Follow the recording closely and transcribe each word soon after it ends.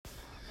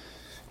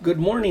Good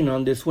morning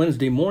on this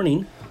Wednesday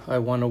morning. I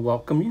want to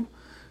welcome you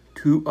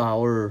to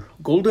our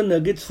Golden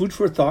Nuggets, Food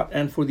for Thought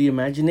and for the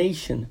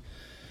Imagination.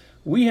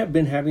 We have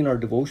been having our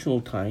devotional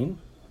time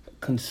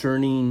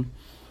concerning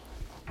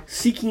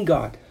seeking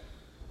God.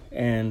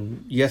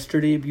 And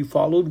yesterday, if you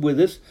followed with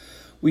us,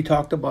 we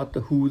talked about the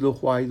who, the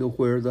why, the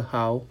where, the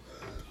how,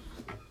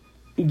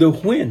 the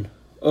when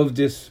of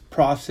this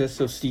process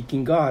of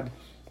seeking God.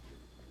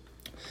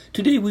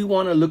 Today, we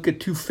want to look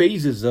at two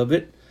phases of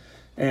it.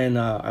 And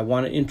I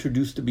want to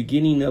introduce the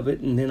beginning of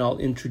it, and then I'll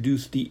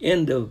introduce the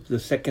end of the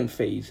second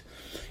phase.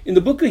 In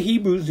the book of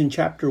Hebrews, in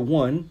chapter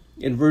 1,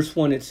 in verse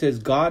 1, it says,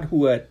 God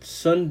who at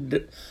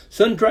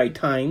sundry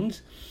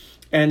times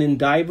and in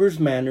divers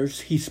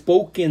manners, he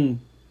spoke in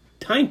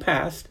time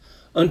past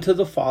unto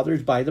the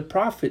fathers by the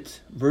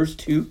prophets. Verse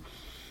 2,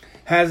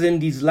 has in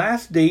these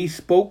last days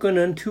spoken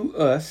unto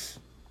us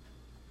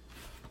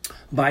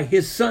by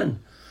his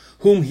Son,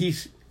 whom he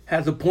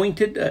has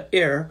appointed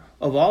heir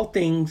of all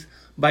things,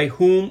 by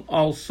whom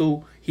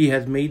also he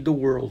has made the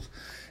worlds.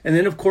 And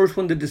then, of course,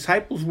 when the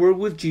disciples were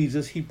with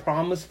Jesus, he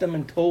promised them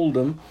and told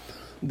them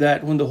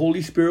that when the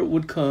Holy Spirit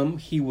would come,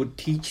 he would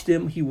teach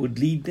them, he would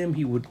lead them,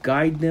 he would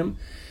guide them,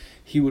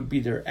 he would be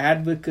their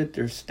advocate,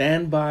 their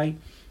standby,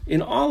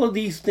 in all of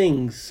these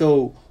things.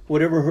 So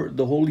whatever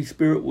the Holy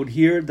Spirit would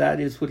hear, that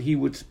is what he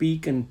would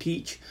speak and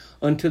teach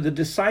unto the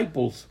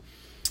disciples.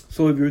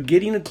 So if you're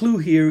getting a clue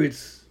here,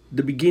 it's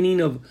the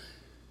beginning of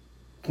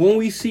when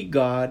we seek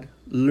God,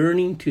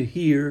 learning to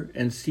hear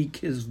and seek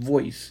his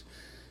voice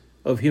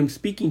of him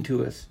speaking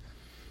to us.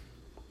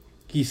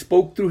 He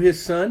spoke through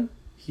his Son.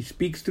 He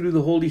speaks through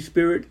the Holy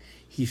Spirit.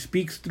 He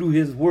speaks through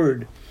his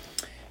word.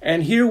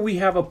 And here we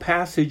have a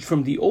passage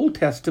from the Old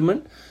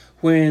Testament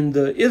when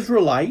the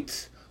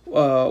Israelites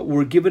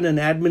were given an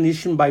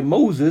admonition by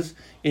Moses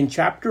in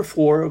chapter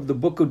 4 of the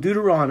book of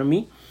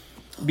Deuteronomy,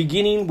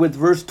 beginning with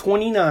verse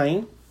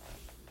 29.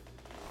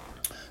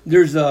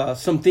 There's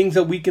some things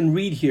that we can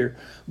read here,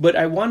 but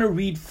I want to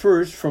read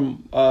first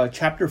from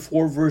chapter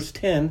 4, verse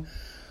 10,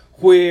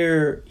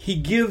 where he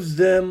gives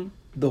them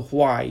the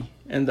why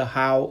and the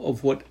how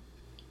of what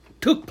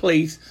took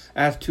place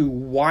as to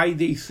why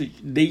they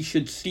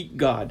should seek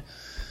God.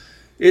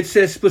 It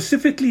says,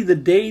 specifically, the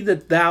day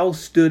that thou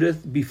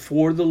stoodest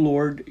before the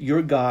Lord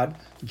your God,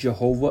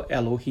 Jehovah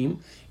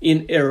Elohim,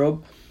 in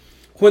Horeb,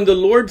 when the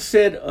Lord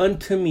said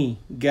unto me,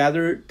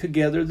 gather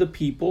together the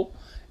people,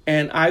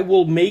 and I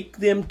will make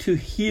them to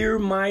hear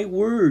my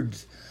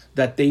words,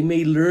 that they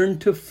may learn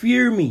to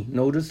fear me.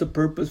 Notice the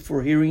purpose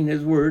for hearing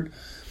his word.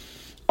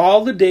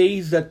 All the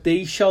days that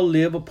they shall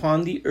live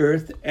upon the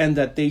earth, and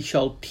that they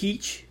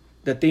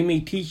may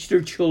teach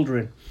their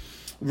children.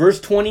 Verse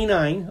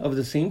 29 of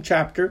the same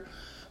chapter.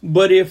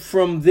 But if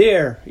from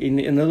there,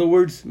 in other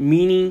words,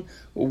 meaning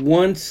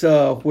once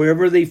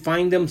wherever they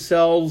find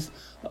themselves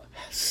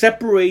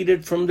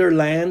separated from their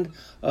land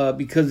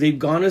because they've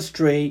gone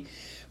astray,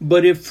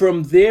 but if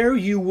from there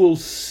you will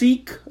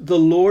seek the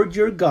Lord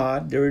your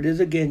God, there it is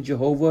again,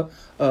 Jehovah,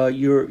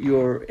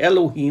 your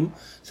Elohim.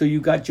 So you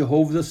got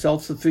Jehovah, the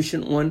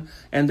self-sufficient one,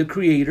 and the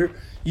Creator.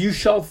 You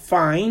shall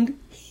find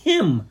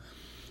him.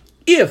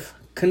 If,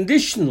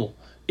 conditional,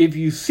 if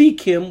you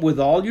seek him with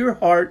all your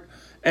heart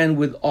and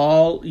with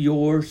all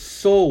your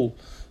soul.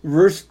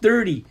 Verse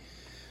 30.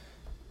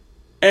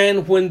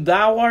 And when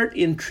thou art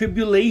in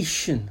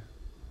tribulation,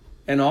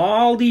 and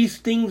all these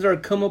things are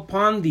come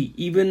upon thee,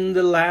 even in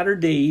the latter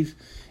days,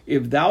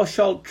 if thou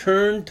shalt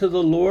turn to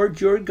the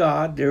Lord your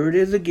God, there it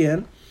is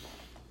again,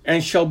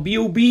 and shall be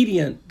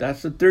obedient.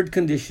 That's the third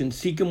condition.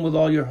 Seek him with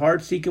all your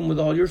heart, seek him with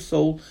all your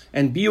soul,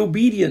 and be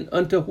obedient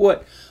unto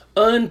what?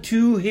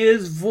 Unto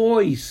his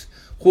voice,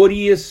 what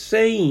he is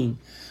saying.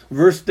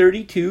 Verse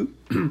 32,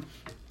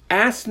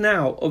 ask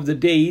now of the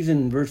days,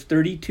 in verse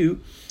 32,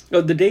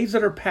 of the days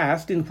that are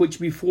past, in which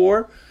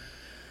before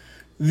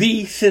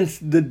thee, since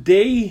the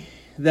day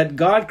that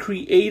God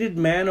created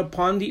man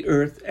upon the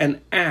earth,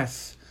 and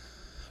ask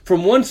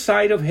from one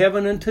side of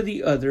heaven unto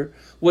the other,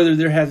 whether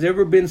there has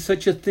ever been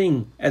such a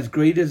thing as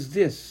great as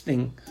this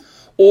thing,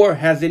 or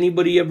has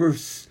anybody ever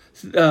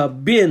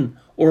been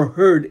or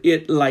heard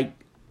it like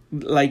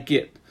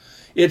it.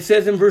 It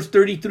says in verse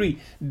 33,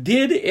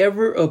 did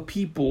ever a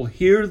people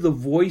hear the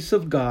voice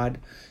of God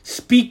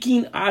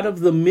speaking out of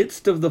the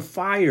midst of the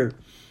fire,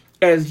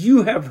 as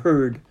you have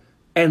heard,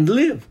 and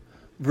live?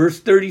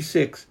 Verse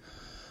 36,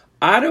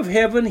 out of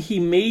heaven he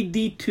made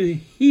thee to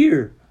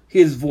hear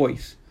his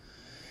voice,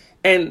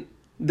 and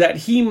that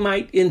he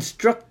might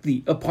instruct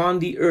thee upon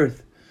the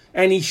earth.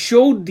 And he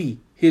showed thee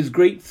his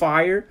great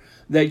fire,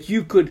 that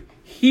you could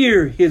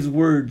hear his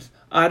words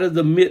out of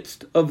the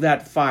midst of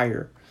that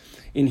fire.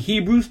 In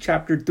Hebrews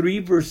chapter 3,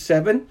 verse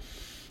 7,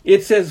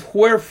 it says,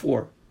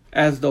 wherefore,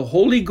 as the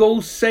Holy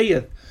Ghost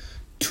saith,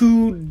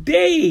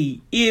 today,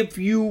 if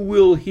you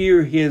will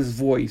hear his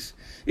voice.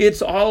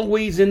 It's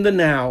always in the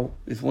now.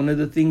 It's one of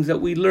the things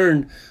that we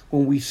learn.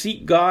 When we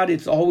seek God,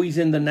 it's always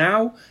in the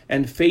now,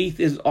 and faith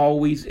is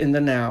always in the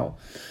now.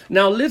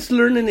 Now, let's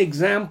learn an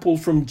example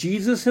from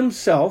Jesus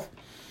himself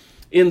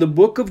in the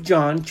book of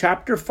John,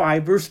 chapter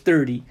 5, verse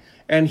 30.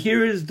 And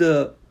here is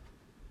the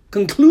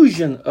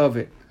conclusion of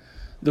it.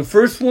 The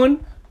first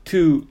one,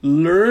 to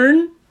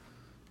learn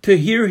to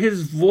hear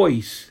his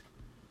voice.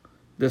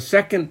 The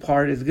second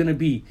part is going to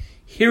be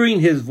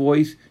hearing his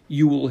voice,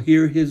 you will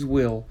hear his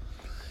will.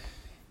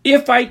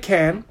 If I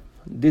can,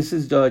 this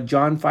is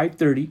John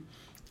 5:30,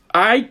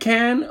 I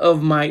can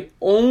of my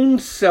own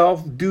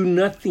self do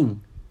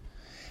nothing.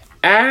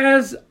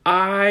 As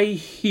I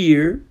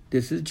hear,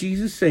 this is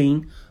Jesus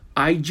saying,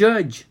 I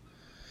judge.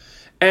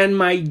 And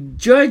my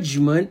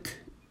judgment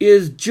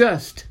is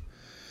just,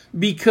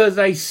 because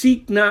I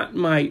seek not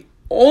my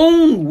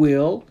own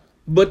will,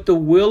 but the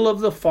will of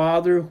the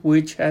Father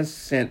which has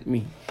sent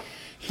me.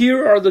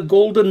 Here are the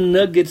golden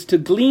nuggets to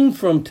glean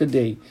from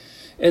today.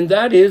 And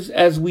that is,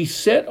 as we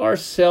set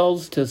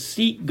ourselves to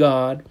seek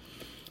God,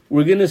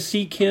 we're going to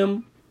seek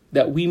him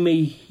that we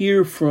may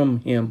hear from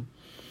him.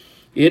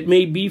 It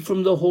may be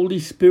from the Holy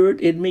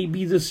Spirit. It may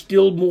be the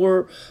still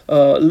more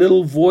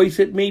little voice.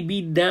 It may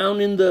be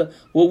down in the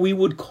what we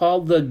would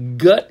call the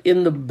gut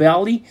in the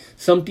belly,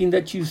 something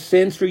that you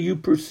sense or you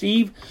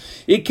perceive.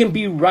 It can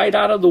be right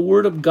out of the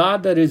Word of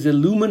God that is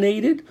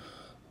illuminated.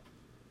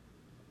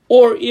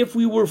 Or if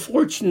we were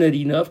fortunate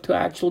enough to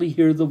actually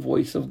hear the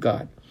voice of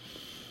God.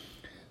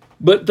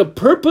 But the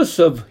purpose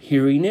of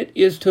hearing it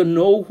is to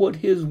know what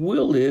his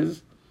will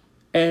is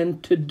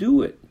and to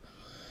do it.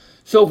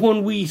 So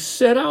when we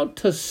set out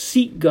to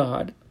seek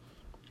God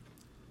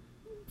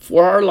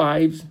for our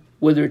lives,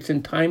 whether it's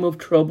in time of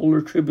trouble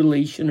or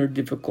tribulation or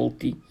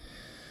difficulty,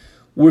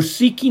 we're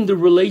seeking the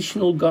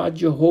relational God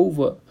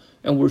Jehovah,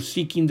 and we're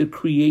seeking the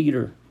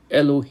Creator,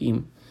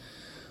 Elohim.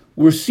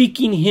 We're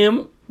seeking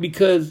him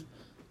because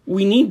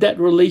we need that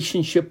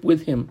relationship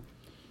with him.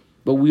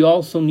 But we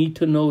also need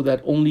to know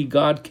that only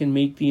God can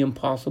make the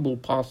impossible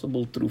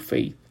possible through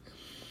faith.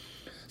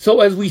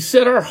 So as we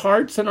set our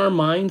hearts and our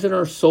minds and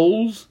our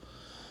souls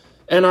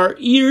and our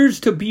ears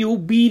to be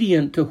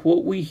obedient to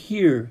what we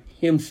hear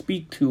him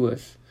speak to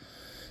us,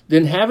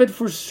 then have it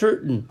for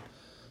certain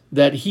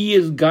that he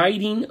is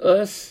guiding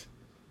us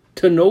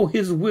to know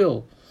his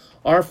will.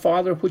 Our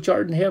Father which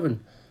art in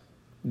heaven.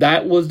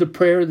 That was the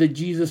prayer that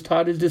Jesus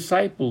taught his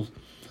disciples.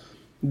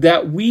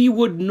 That we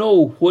would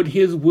know what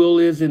his will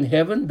is in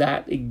heaven,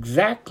 that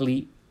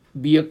exactly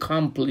be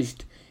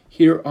accomplished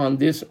here on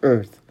this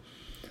earth.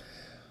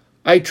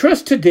 I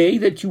trust today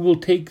that you will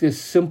take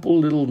this simple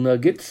little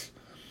nuggets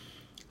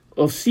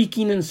of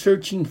seeking and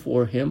searching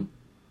for him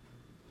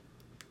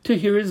to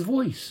hear his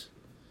voice.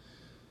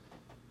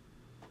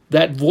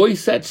 That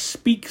voice that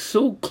speaks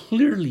so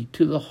clearly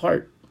to the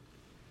heart.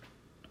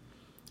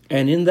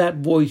 And in that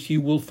voice you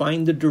will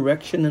find the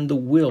direction and the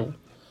will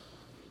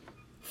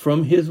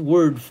from his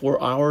word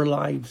for our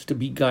lives to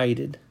be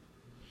guided.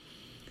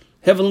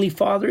 Heavenly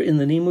Father, in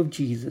the name of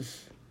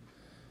Jesus,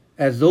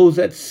 as those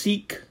that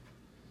seek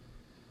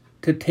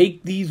to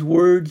take these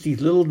words,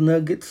 these little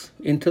nuggets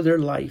into their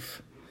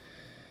life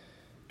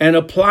and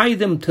apply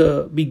them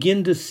to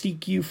begin to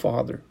seek you,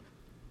 Father,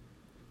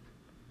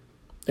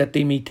 that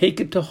they may take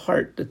it to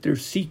heart that they're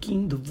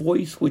seeking the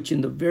voice which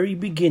in the very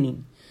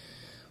beginning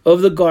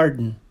of the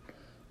garden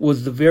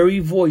was the very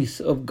voice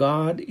of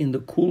God in the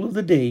cool of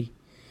the day,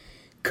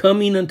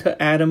 coming unto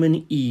Adam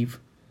and Eve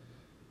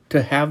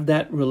to have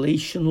that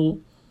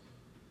relationship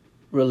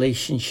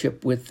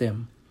with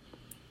them.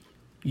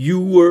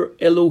 You were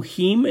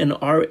Elohim and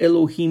are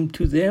Elohim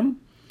to them,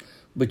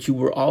 but you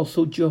were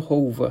also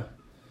Jehovah,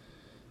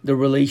 the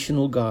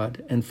relational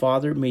God. And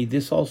Father, may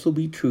this also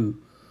be true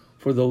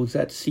for those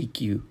that seek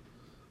you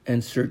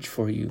and search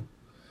for you.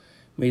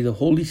 May the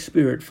Holy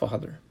Spirit,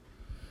 Father,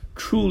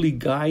 truly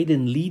guide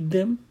and lead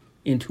them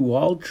into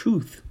all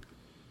truth.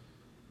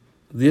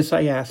 This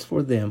I ask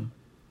for them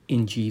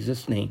in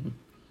Jesus' name.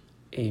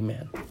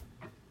 Amen.